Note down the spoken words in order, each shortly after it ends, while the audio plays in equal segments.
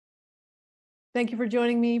Thank you for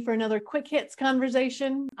joining me for another Quick Hits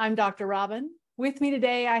conversation. I'm Dr. Robin. With me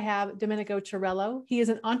today, I have Domenico Chiarello. He is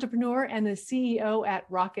an entrepreneur and the CEO at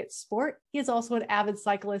Rocket Sport. He is also an avid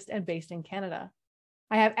cyclist and based in Canada.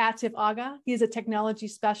 I have Atif Agha. He is a technology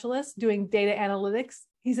specialist doing data analytics.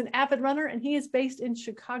 He's an avid runner and he is based in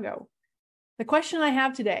Chicago. The question I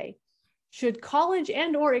have today, should college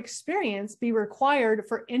and or experience be required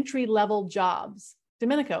for entry-level jobs?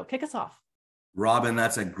 Domenico, kick us off. Robin,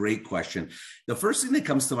 that's a great question. The first thing that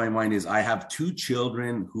comes to my mind is I have two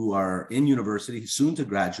children who are in university, soon to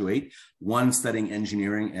graduate, one studying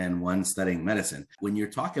engineering and one studying medicine. When you're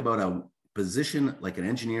talking about a position like an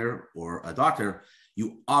engineer or a doctor,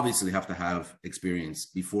 you obviously have to have experience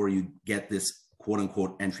before you get this quote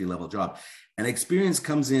unquote entry-level job. And experience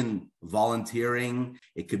comes in volunteering.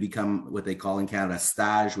 It could become what they call in Canada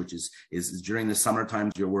stage, which is during the summer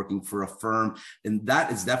times you're working for a firm. And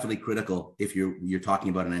that is definitely critical if you're talking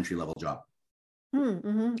about an entry-level job.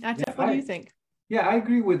 Atif, what do you think? Yeah, I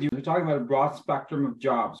agree with you. We're talking about a broad spectrum of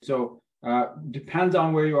jobs. So depends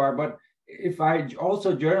on where you are. But if I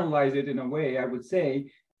also generalize it in a way, I would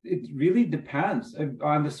say it really depends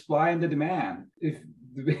on the supply and the demand. If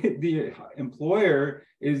the employer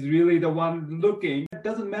is really the one looking, it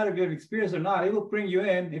doesn't matter if you have experience or not, it will bring you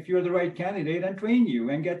in if you're the right candidate and train you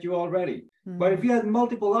and get you all ready. But if you have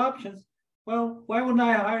multiple options, well, why wouldn't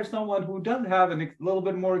I hire someone who doesn't have a little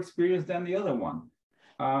bit more experience than the other one?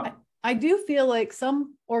 I do feel like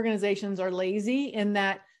some organizations are lazy in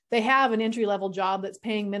that they have an entry-level job that's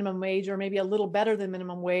paying minimum wage or maybe a little better than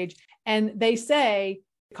minimum wage, and they say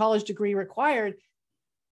college degree required.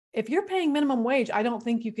 If you're paying minimum wage, I don't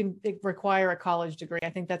think you can require a college degree. I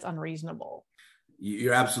think that's unreasonable.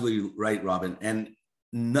 You're absolutely right, Robin. And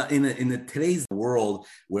in today's world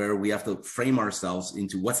where we have to frame ourselves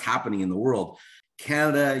into what's happening in the world,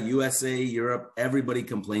 Canada, USA, Europe, everybody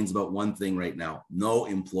complains about one thing right now: no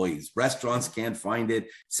employees. Restaurants can't find it,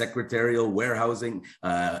 secretarial, warehousing,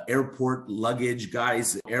 airport luggage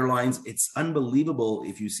guys, airlines. It's unbelievable.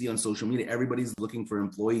 If you see on social media, everybody's looking for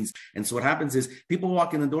employees. And so what happens is people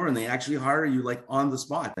walk in the door and they actually hire you like on the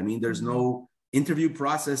spot. I mean, there's no interview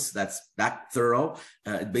process that's that thorough.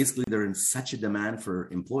 Basically, they're in such a demand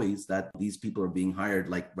for employees that these people are being hired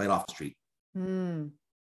like right off the street.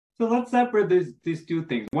 So let's separate these two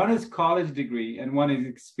things. One is college degree and one is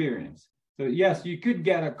experience. So yes, you could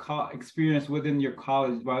get a experience within your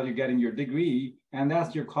college while you're getting your degree, and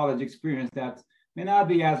that's your college experience. That may not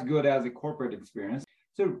be as good as a corporate experience.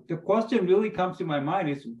 So the question really comes to my mind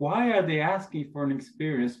is, why are they asking for an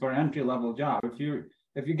experience for an entry-level job? If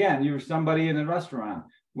you're somebody in a restaurant,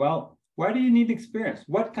 well, why do you need experience?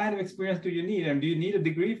 What kind of experience do you need? And do you need a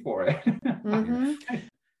degree for it?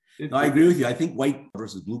 No, I agree with you. I think white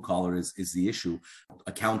versus blue collar is the issue.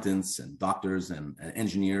 Accountants and doctors and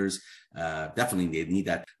engineers, definitely they need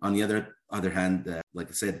that. On the other hand, like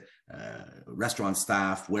I said, restaurant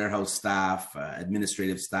staff, warehouse staff,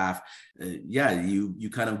 administrative staff, you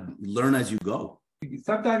kind of learn as you go.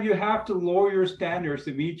 Sometimes you have to lower your standards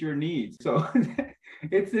to meet your needs. So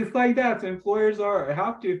it's like that. So employers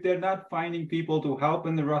have to, if they're not finding people to help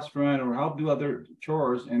in the restaurant or help do other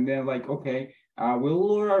chores, and they're like, okay, we'll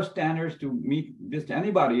lower our standards to meet just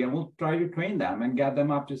anybody, and we'll try to train them and get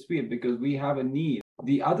them up to speed because we have a need.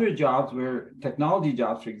 The other jobs, where technology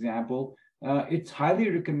jobs, for example, it's highly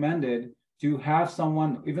recommended to have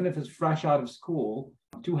someone, even if it's fresh out of school,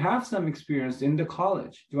 to have some experience in the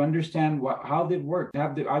college, to understand how they work.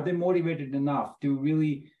 Are they motivated enough to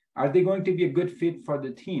really, are they going to be a good fit for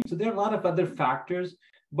the team? So there are a lot of other factors,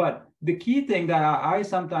 but the key thing that I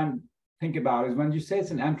sometimes think about is when you say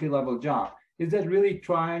it's an entry-level job, is that really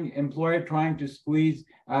employer trying to squeeze,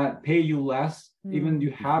 pay you less, even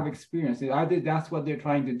you have experience? I think that's what they're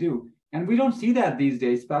trying to do. And we don't see that these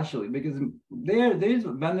days, especially because there's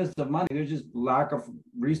abundance of money. There's just lack of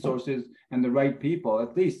resources and the right people,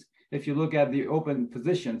 at least if you look at the open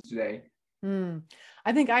positions today.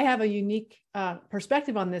 I think I have a unique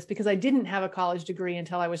perspective on this because I didn't have a college degree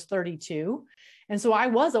until I was 32. And so I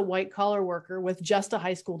was a white collar worker with just a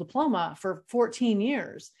high school diploma for 14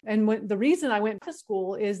 years. And the reason I went to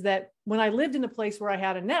school is that when I lived in a place where I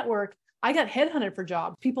had a network, I got headhunted for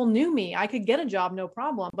jobs. People knew me. I could get a job, no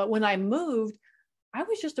problem. But when I moved, I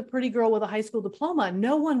was just a pretty girl with a high school diploma.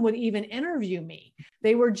 No one would even interview me.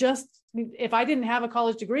 They were just, if I didn't have a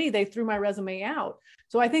college degree, they threw my resume out.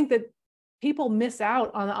 So I think that people miss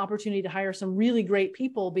out on the opportunity to hire some really great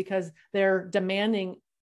people because they're demanding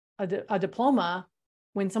a diploma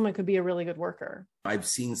when someone could be a really good worker. I've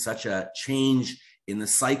seen such a change in the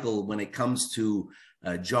cycle when it comes to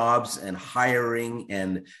jobs and hiring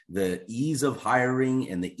and the ease of hiring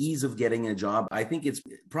and the ease of getting a job. I think it's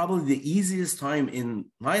probably the easiest time in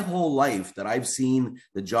my whole life that I've seen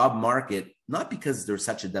the job market, not because there's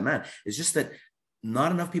such a demand, it's just that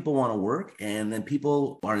not enough people want to work, and then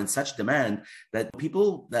people are in such demand that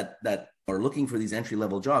people that are looking for these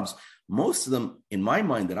entry-level jobs, most of them, in my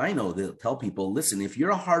mind that I know, they'll tell people, listen, if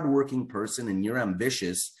you're a hardworking person and you're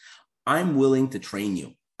ambitious, I'm willing to train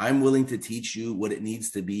you. I'm willing to teach you what it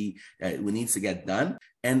needs to be, what needs to get done.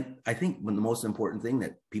 And I think the most important thing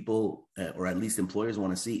that people, or at least employers,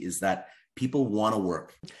 want to see is that people want to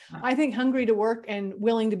work. I think hungry to work and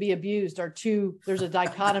willing to be abused are two, there's a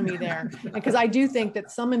dichotomy there. Because I do think that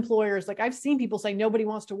some employers, like I've seen people say nobody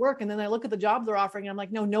wants to work. And then I look at the jobs they're offering and I'm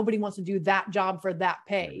like, no, nobody wants to do that job for that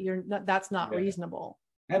pay. That's not reasonable.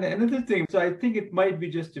 And another thing, so I think it might be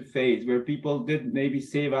just a phase where people did maybe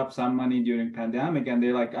save up some money during pandemic and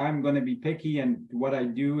they're like, I'm going to be picky and what I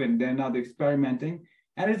do, and they're not experimenting.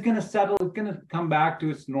 And it's going to settle, it's going to come back to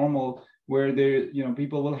its normal where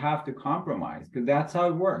people will have to compromise because that's how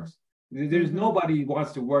it works. There's nobody who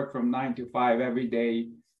wants to work from 9 to 5 every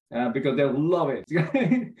day because they'll love it.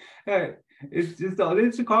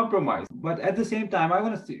 It's a compromise. But at the same time, I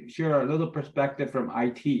want to share a little perspective from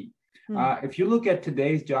IT. If you look at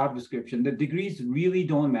today's job description, the degrees really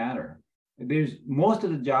don't matter. Most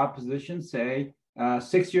of the job positions say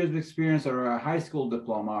 6 years of experience or a high school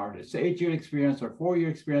diploma, or 8-year experience or 4-year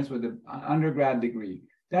experience with an undergrad degree.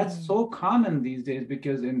 That's so common these days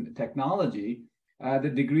because in technology, the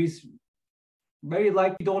degrees very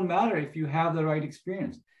likely don't matter if you have the right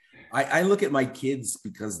experience. I look at my kids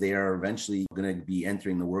because they are eventually going to be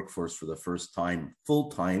entering the workforce for the first time, full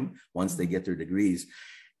time, once they get their degrees.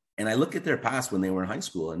 And I look at their past when they were in high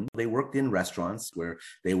school, and they worked in restaurants where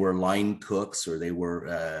they were line cooks, or they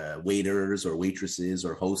were waiters or waitresses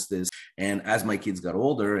or hostess. And as my kids got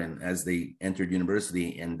older and as they entered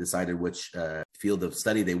university and decided which field of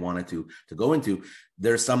study they wanted to go into,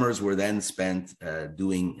 their summers were then spent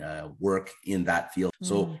doing work in that field.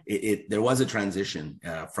 So there was a transition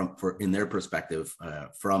in their perspective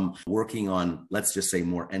from working on, let's just say,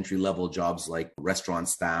 more entry-level jobs like restaurant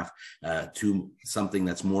staff to something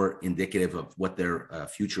that's more indicative of what their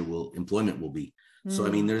future employment will be. So,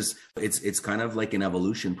 I mean, it's kind of like an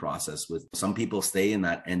evolution process with some people stay in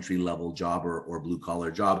that entry level job or blue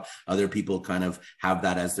collar job. Other people kind of have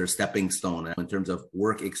that as their stepping stone in terms of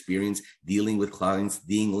work experience, dealing with clients,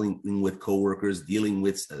 dealing with coworkers, dealing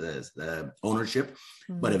with ownership.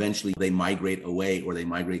 But eventually they migrate away, or they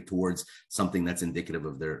migrate towards something that's indicative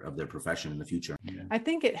of their profession in the future. Yeah. I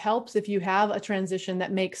think it helps if you have a transition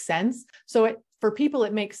that makes sense. So for people,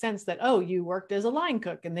 it makes sense that, oh, you worked as a line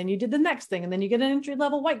cook and then you did the next thing and then you get an entry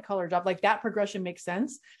level white collar job. Like that progression makes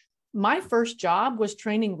sense. My first job was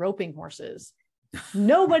training roping horses.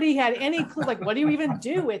 Nobody had any clue. Like, what do you even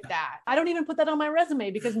do with that? I don't even put that on my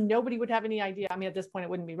resume because nobody would have any idea. I mean, at this point, it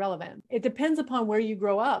wouldn't be relevant. It depends upon where you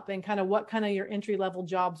grow up and kind of what kind of your entry level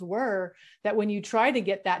jobs were, that when you try to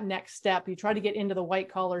get that next step, you try to get into the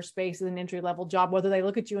white collar space as an entry level job, whether they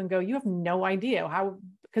look at you and go, you have no idea how,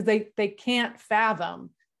 because they can't fathom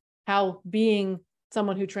how being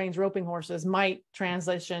someone who trains roping horses might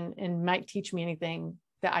transition and might teach me anything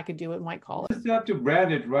that I could do in white collar. You have to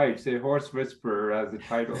brand it right. Say horse whisperer as the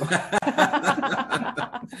title.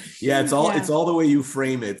 Yeah, it's all the way you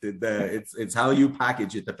frame it. It's how you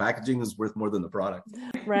package it. The packaging is worth more than the product.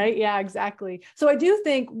 Right. Yeah, exactly. So I do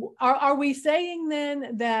think, are we saying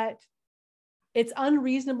then that it's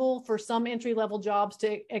unreasonable for some entry-level jobs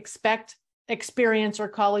to expect experience or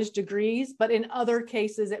college degrees, but in other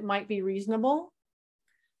cases it might be reasonable?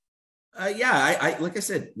 I like I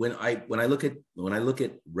said, when I look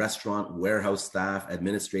at restaurant, warehouse staff,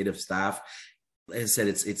 administrative staff, as I said,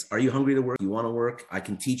 it's are you hungry to work? You want to work? I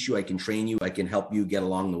can teach you, I can train you, I can help you get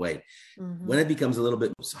along the way. When it becomes a little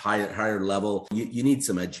bit higher level, you need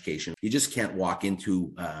some education. You just can't walk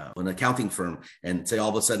into an accounting firm and say all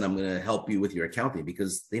of a sudden I'm going to help you with your accounting,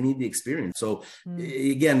 because they need the experience. So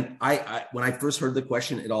again, I when I first heard the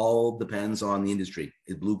question, it all depends on the industry.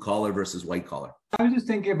 It's blue collar versus white collar. I was just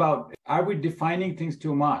thinking about, are we defining things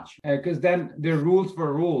too much? Because then there are rules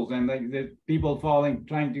for rules, and like the people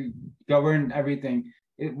trying to govern everything.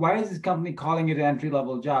 Why is this company calling it an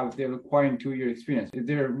entry-level job if they're requiring 2-year experience? Is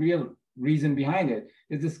there a real reason behind it?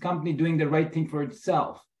 Is this company doing the right thing for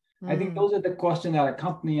itself? I think those are the questions that a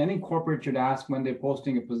company, any corporate, should ask when they're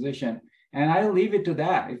posting a position. And I'll leave it to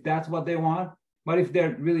that if that's what they want. But if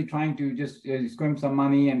they're really trying to just scrimp some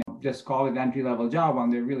money and just call it entry-level job when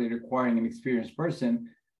they're really requiring an experienced person,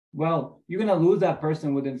 well, you're going to lose that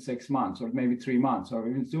person within 6 months or maybe 3 months or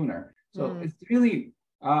even sooner. So it's really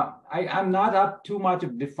I'm not up too much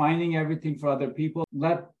of defining everything for other people.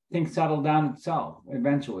 Let things settle down itself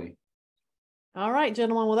eventually. All right,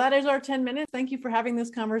 gentlemen. Well, that is our 10 minutes. Thank you for having this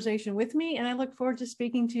conversation with me. And I look forward to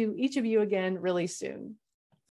speaking to each of you again really soon.